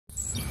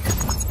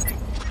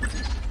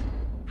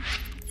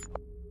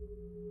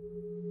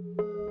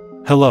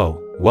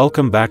Hello,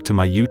 welcome back to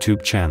my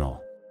YouTube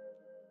channel.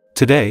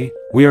 Today,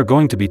 we are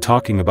going to be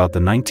talking about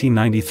the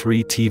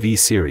 1993 TV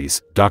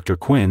series, Dr.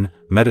 Quinn,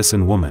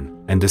 Medicine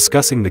Woman, and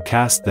discussing the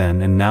cast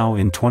then and now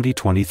in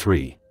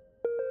 2023.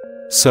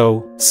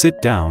 So,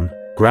 sit down,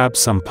 grab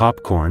some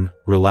popcorn,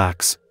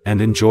 relax,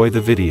 and enjoy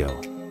the video.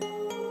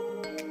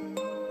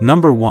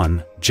 Number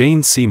 1,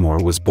 Jane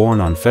Seymour was born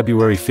on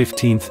February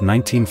 15,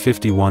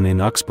 1951 in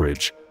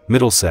Uxbridge,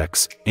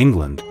 Middlesex,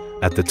 England.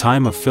 At the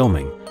time of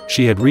filming,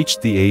 she had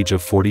reached the age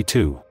of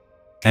 42.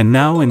 And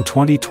now in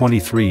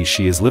 2023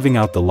 she is living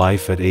out the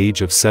life at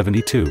age of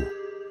 72.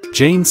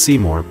 Jane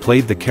Seymour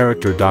played the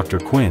character Dr.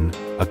 Quinn,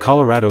 a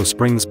Colorado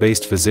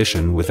Springs-based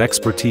physician with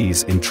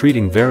expertise in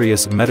treating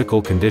various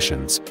medical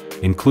conditions,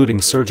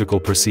 including surgical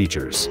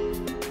procedures.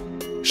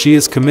 She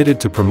is committed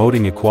to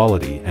promoting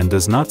equality and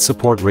does not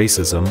support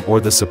racism or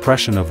the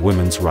suppression of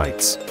women's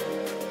rights.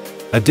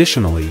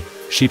 Additionally,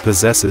 she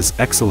possesses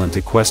excellent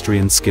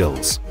equestrian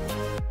skills.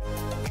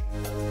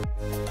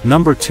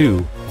 Number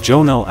 2,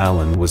 Jonelle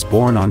Allen was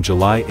born on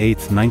July 8,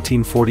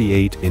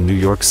 1948 in New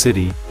York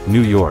City,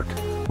 New York.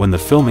 When the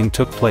filming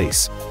took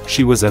place,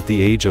 she was at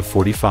the age of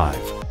 45.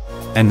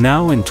 And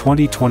now in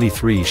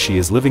 2023 she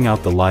is living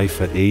out the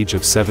life at age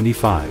of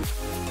 75.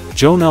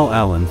 Jonelle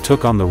Allen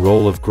took on the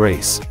role of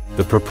Grace,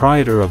 the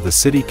proprietor of the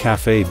City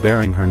Cafe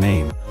bearing her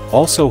name,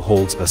 also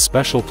holds a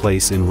special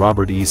place in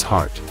Robert E.'s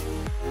heart.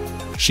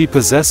 She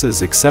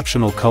possesses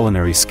exceptional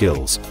culinary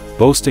skills,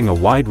 boasting a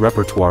wide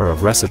repertoire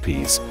of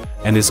recipes,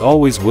 and is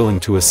always willing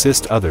to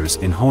assist others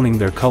in honing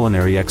their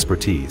culinary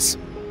expertise.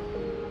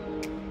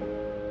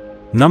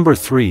 Number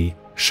 3,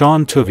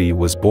 Sean Tuvey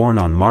was born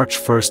on March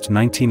 1,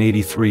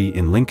 1983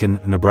 in Lincoln,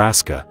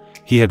 Nebraska.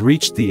 He had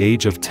reached the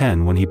age of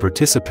 10 when he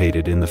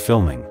participated in the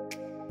filming.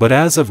 But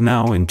as of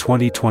now in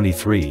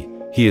 2023,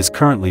 he is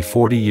currently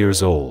 40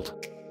 years old.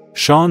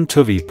 Sean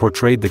Tuvey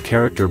portrayed the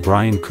character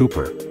Brian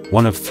Cooper,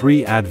 one of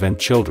 3 Advent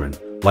children.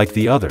 Like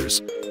the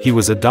others, he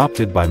was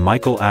adopted by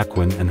Michael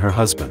Quinn and her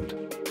husband.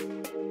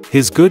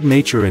 His good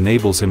nature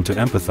enables him to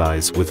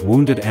empathize with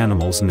wounded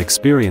animals and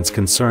experience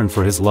concern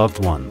for his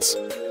loved ones.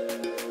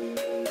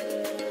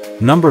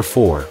 Number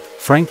 4,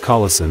 Frank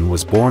Collison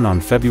was born on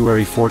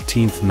February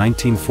 14,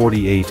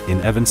 1948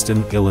 in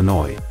Evanston,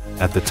 Illinois.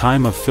 At the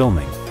time of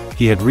filming,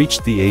 he had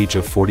reached the age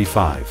of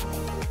 45.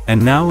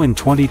 And now in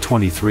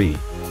 2023,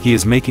 he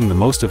is making the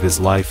most of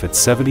his life at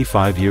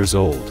 75 years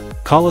old.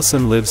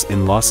 Collison lives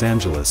in Los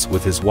Angeles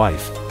with his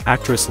wife,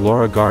 actress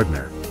Laura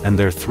Gardner, and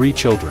their 3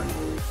 children.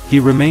 He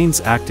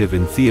remains active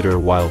in theater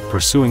while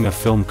pursuing a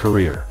film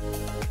career.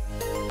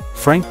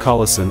 Frank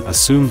Collison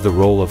assumed the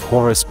role of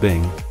Horace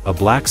Bing, a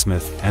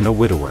blacksmith and a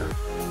widower.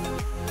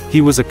 He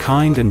was a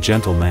kind and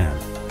gentle man,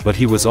 but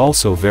he was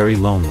also very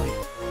lonely.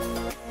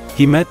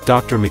 He met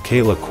Dr.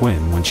 Michaela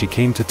Quinn when she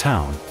came to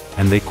town,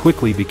 and they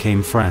quickly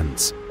became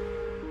friends.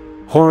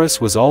 Horace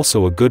was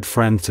also a good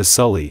friend to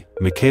Sully,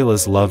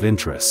 Michaela's love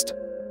interest.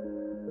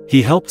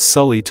 He helped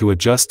Sully to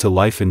adjust to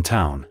life in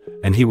town,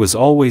 and he was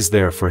always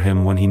there for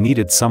him when he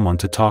needed someone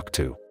to talk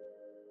to.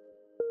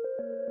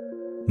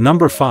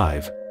 Number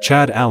 5,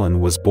 Chad Allen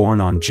was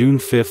born on June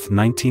 5,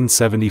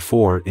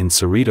 1974 in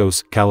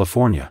Cerritos,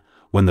 California.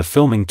 When the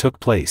filming took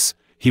place,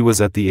 he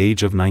was at the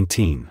age of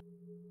 19.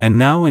 And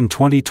now in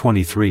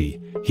 2023,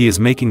 he is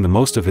making the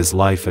most of his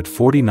life at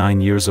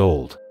 49 years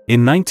old.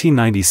 In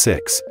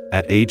 1996,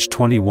 at age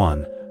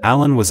 21,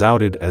 Allen was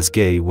outed as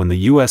gay when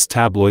the U.S.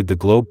 tabloid The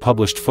Globe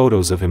published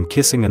photos of him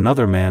kissing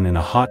another man in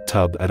a hot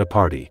tub at a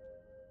party.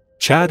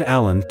 Chad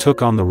Allen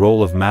took on the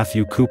role of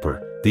Matthew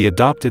Cooper, the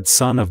adopted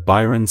son of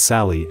Byron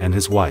Sally and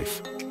his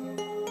wife.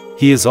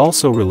 He is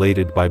also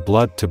related by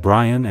blood to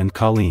Brian and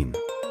Colleen.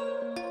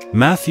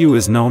 Matthew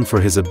is known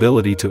for his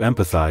ability to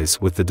empathize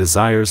with the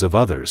desires of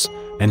others,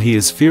 and he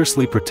is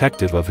fiercely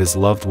protective of his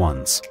loved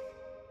ones.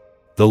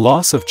 The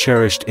loss of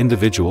cherished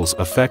individuals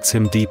affects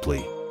him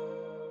deeply.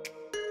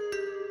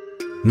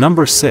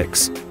 Number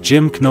 6,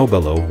 Jim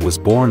Knobelo was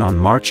born on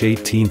March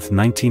 18,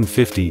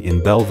 1950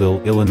 in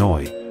Belleville,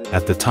 Illinois.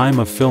 At the time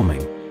of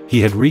filming, he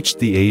had reached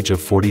the age of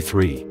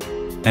 43.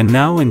 And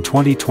now in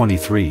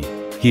 2023,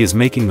 he is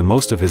making the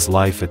most of his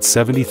life at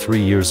 73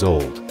 years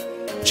old.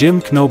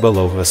 Jim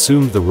Knobelo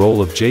assumed the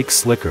role of Jake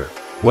Slicker,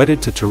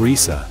 wedded to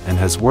Teresa, and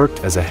has worked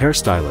as a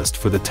hairstylist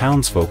for the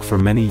townsfolk for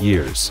many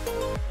years.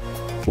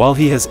 While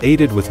he has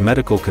aided with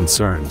medical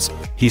concerns,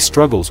 he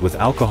struggles with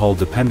alcohol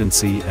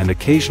dependency and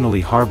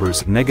occasionally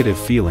harbors negative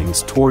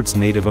feelings towards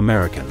Native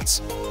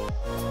Americans.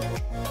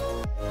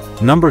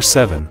 Number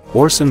 7,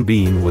 Orson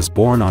Bean was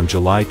born on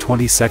July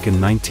 22,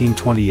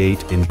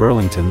 1928 in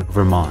Burlington,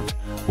 Vermont.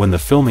 When the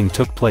filming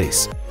took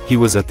place, he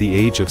was at the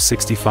age of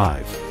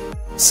 65.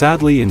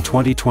 Sadly in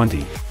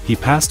 2020, he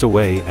passed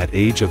away at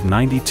age of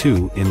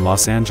 92 in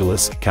Los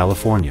Angeles,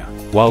 California.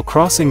 While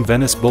crossing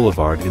Venice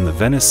Boulevard in the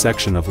Venice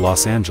section of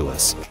Los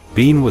Angeles,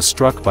 Bean was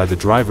struck by the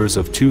drivers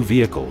of 2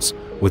 vehicles,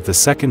 with the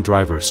second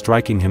driver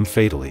striking him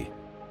fatally.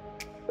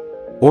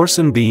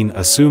 Orson Bean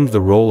assumed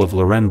the role of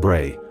Loren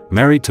Bray,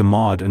 married to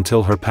Maud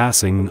until her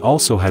passing, and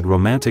also had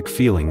romantic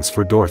feelings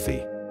for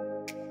Dorothy.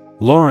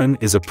 Lauren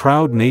is a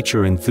proud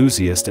nature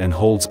enthusiast and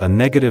holds a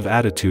negative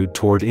attitude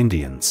toward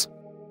Indians.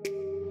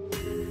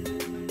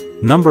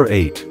 Number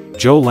 8.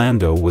 Joe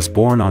Lando was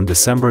born on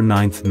December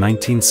 9,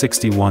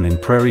 1961 in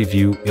Prairie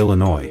View,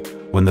 Illinois.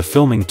 When the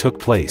filming took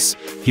place,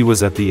 he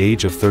was at the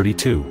age of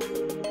 32.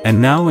 And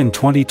now in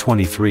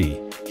 2023,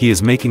 he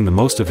is making the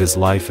most of his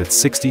life at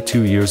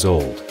 62 years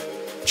old.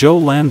 Joe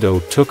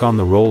Lando took on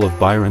the role of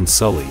Byron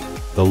Sully,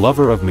 the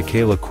lover of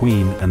Michaela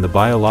Quinn and the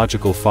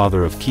biological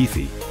father of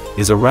Keithy,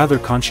 is a rather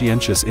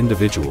conscientious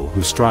individual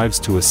who strives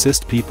to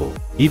assist people,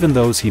 even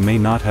those he may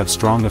not have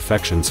strong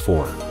affections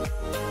for.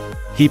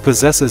 He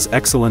possesses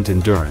excellent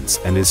endurance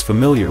and is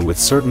familiar with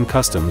certain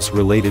customs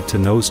related to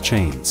nose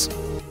chains.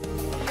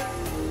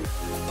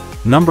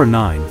 Number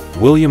 9.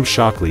 William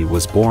Shockley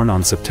was born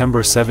on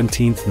September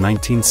 17,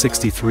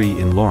 1963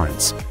 in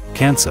Lawrence,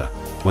 Kansas.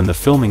 When the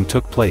filming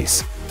took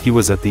place, he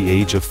was at the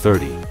age of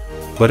 30.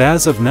 But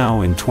as of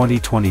now in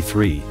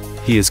 2023,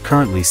 he is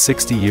currently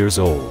 60 years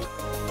old.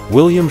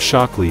 William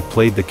Shockley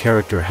played the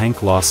character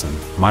Hank Lawson,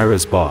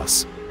 Myra's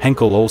boss.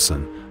 Henkel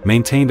Olsen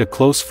maintained a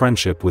close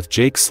friendship with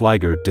Jake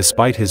Sliger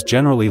despite his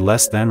generally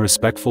less than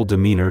respectful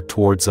demeanor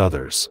towards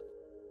others.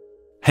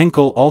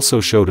 Henkel also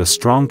showed a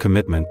strong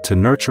commitment to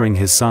nurturing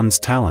his son's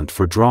talent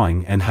for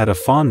drawing and had a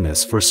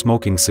fondness for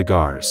smoking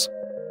cigars.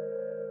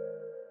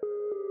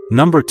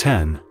 Number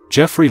 10.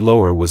 Jeffrey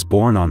Lower was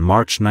born on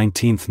March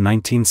 19,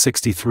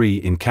 1963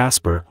 in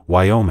Casper,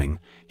 Wyoming.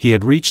 He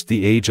had reached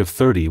the age of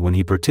 30 when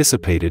he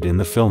participated in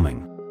the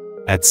filming.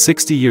 At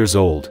 60 years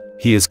old,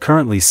 he is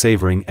currently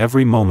savoring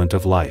every moment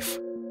of life.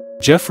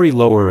 Jeffrey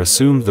Lower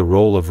assumed the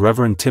role of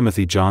Reverend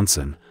Timothy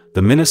Johnson,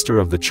 the minister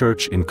of the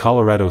church in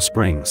Colorado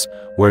Springs,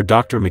 where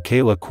Dr.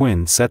 Michaela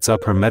Quinn sets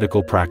up her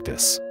medical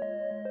practice.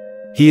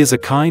 He is a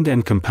kind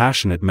and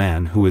compassionate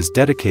man who is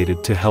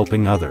dedicated to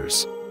helping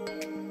others.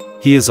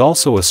 He is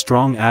also a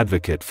strong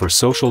advocate for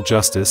social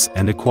justice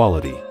and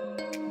equality.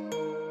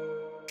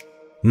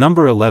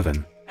 Number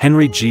 11.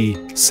 Henry G.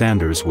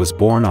 Sanders was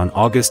born on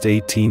August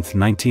 18,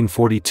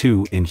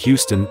 1942 in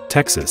Houston,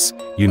 Texas,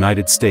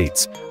 United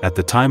States. At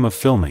the time of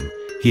filming,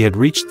 he had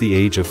reached the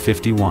age of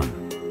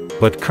 51.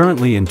 But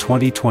currently in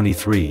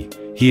 2023,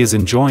 he is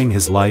enjoying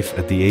his life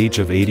at the age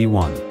of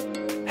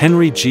 81.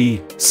 Henry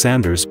G.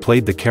 Sanders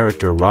played the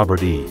character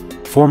Robert E.,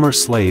 former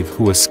slave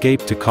who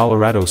escaped to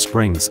Colorado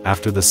Springs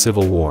after the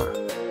Civil War.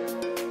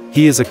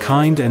 He is a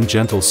kind and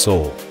gentle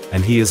soul,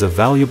 and he is a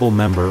valuable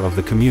member of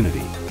the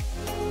community.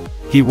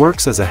 He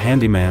works as a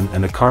handyman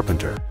and a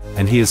carpenter,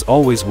 and he is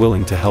always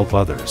willing to help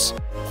others.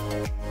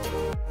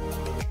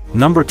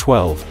 Number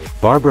 12.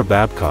 Barbara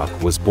Babcock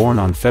was born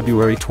on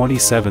February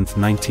 27,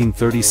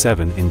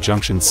 1937 in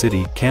Junction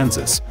City,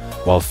 Kansas.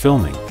 While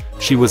filming,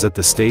 she was at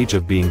the stage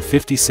of being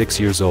 56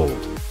 years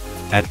old.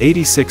 At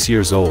 86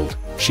 years old,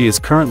 she is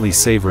currently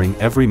savoring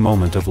every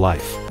moment of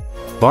life.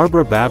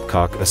 Barbara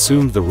Babcock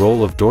assumed the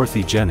role of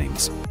Dorothy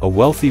Jennings, a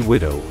wealthy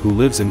widow who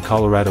lives in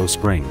Colorado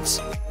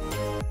Springs.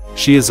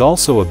 She is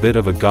also a bit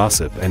of a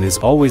gossip and is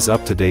always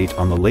up to date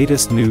on the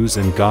latest news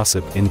and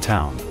gossip in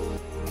town.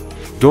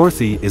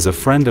 Dorothy is a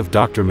friend of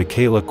Dr.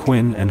 Michaela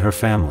Quinn and her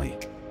family.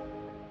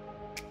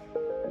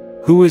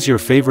 Who is your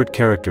favorite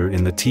character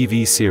in the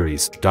TV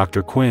series,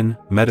 Dr. Quinn,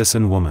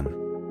 Medicine Woman?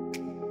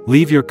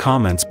 Leave your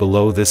comments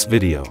below this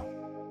video.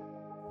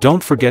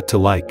 Don't forget to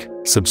like,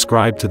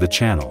 subscribe to the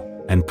channel,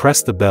 and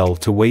press the bell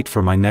to wait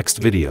for my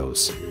next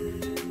videos.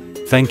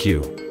 Thank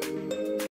you.